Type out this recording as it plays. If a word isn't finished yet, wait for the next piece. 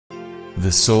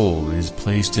The soul is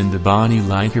placed in the body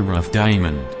like a rough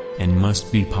diamond, and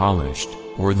must be polished,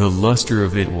 or the luster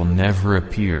of it will never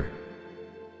appear.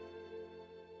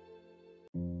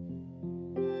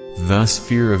 Thus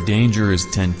fear of danger is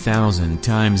 10,000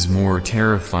 times more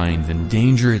terrifying than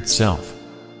danger itself.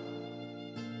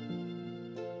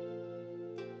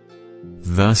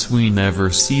 Thus we never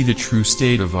see the true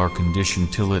state of our condition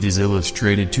till it is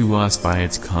illustrated to us by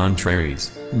its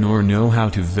contraries, nor know how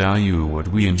to value what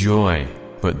we enjoy,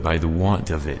 but by the want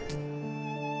of it.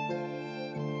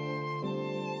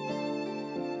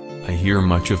 I hear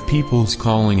much of people's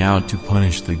calling out to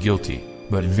punish the guilty,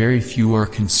 but very few are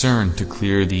concerned to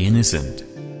clear the innocent.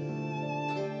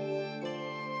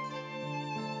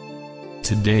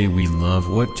 Today we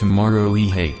love what tomorrow we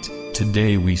hate.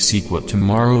 Today we seek what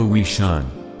tomorrow we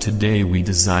shun. Today we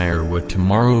desire what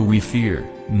tomorrow we fear,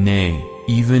 nay,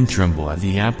 even tremble at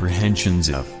the apprehensions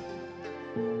of.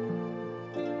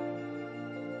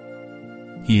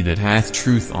 He that hath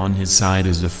truth on his side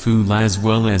is a fool as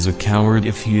well as a coward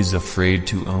if he is afraid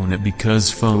to own it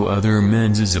because foe other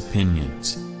men's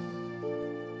opinions.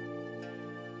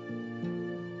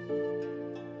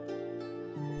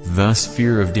 Thus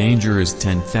fear of danger is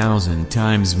 10,000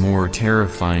 times more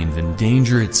terrifying than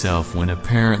danger itself when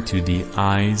apparent to the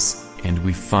eyes, and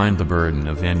we find the burden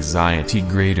of anxiety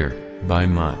greater, by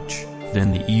much,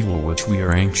 than the evil which we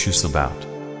are anxious about.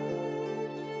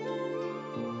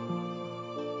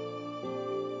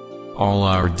 All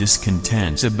our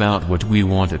discontents about what we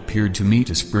want appear to me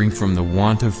to spring from the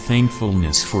want of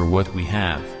thankfulness for what we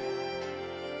have.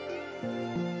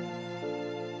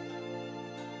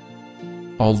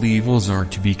 All evils are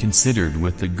to be considered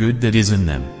with the good that is in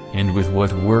them, and with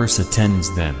what worse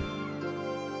attends them.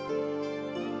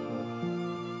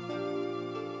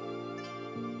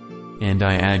 And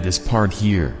I add this part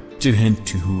here, to hint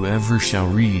to whoever shall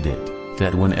read it,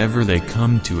 that whenever they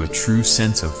come to a true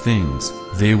sense of things,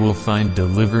 they will find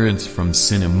deliverance from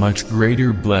sin a much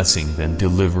greater blessing than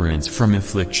deliverance from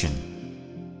affliction.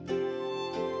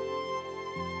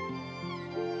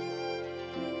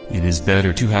 It is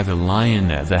better to have a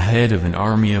lion at the head of an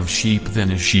army of sheep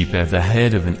than a sheep at the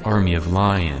head of an army of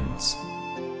lions.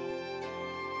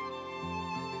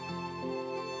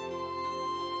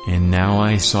 And now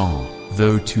I saw,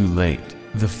 though too late,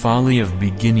 the folly of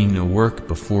beginning a work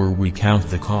before we count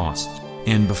the cost,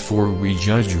 and before we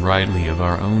judge rightly of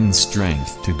our own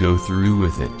strength to go through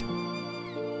with it.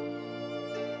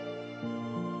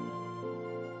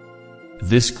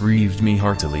 This grieved me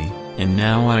heartily, and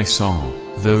now I saw,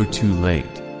 though too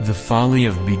late, the folly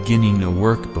of beginning a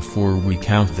work before we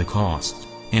count the cost,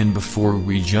 and before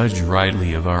we judge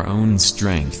rightly of our own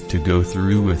strength to go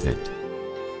through with it.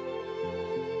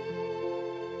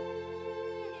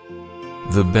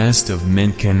 The best of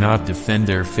men cannot defend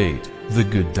their fate, the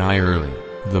good die early,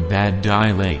 the bad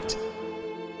die late.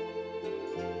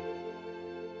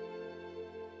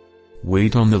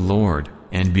 Wait on the Lord,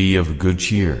 and be of good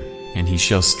cheer, and he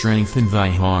shall strengthen thy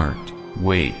heart.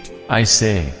 Wait, I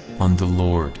say, on the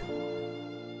Lord.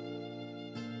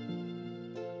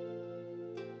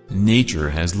 Nature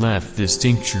has left this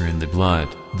tincture in the blood,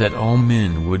 that all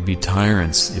men would be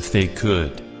tyrants if they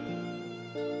could.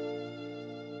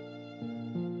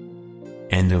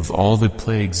 And of all the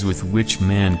plagues with which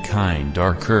mankind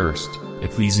are cursed,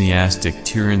 ecclesiastic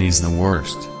tyranny's the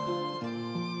worst.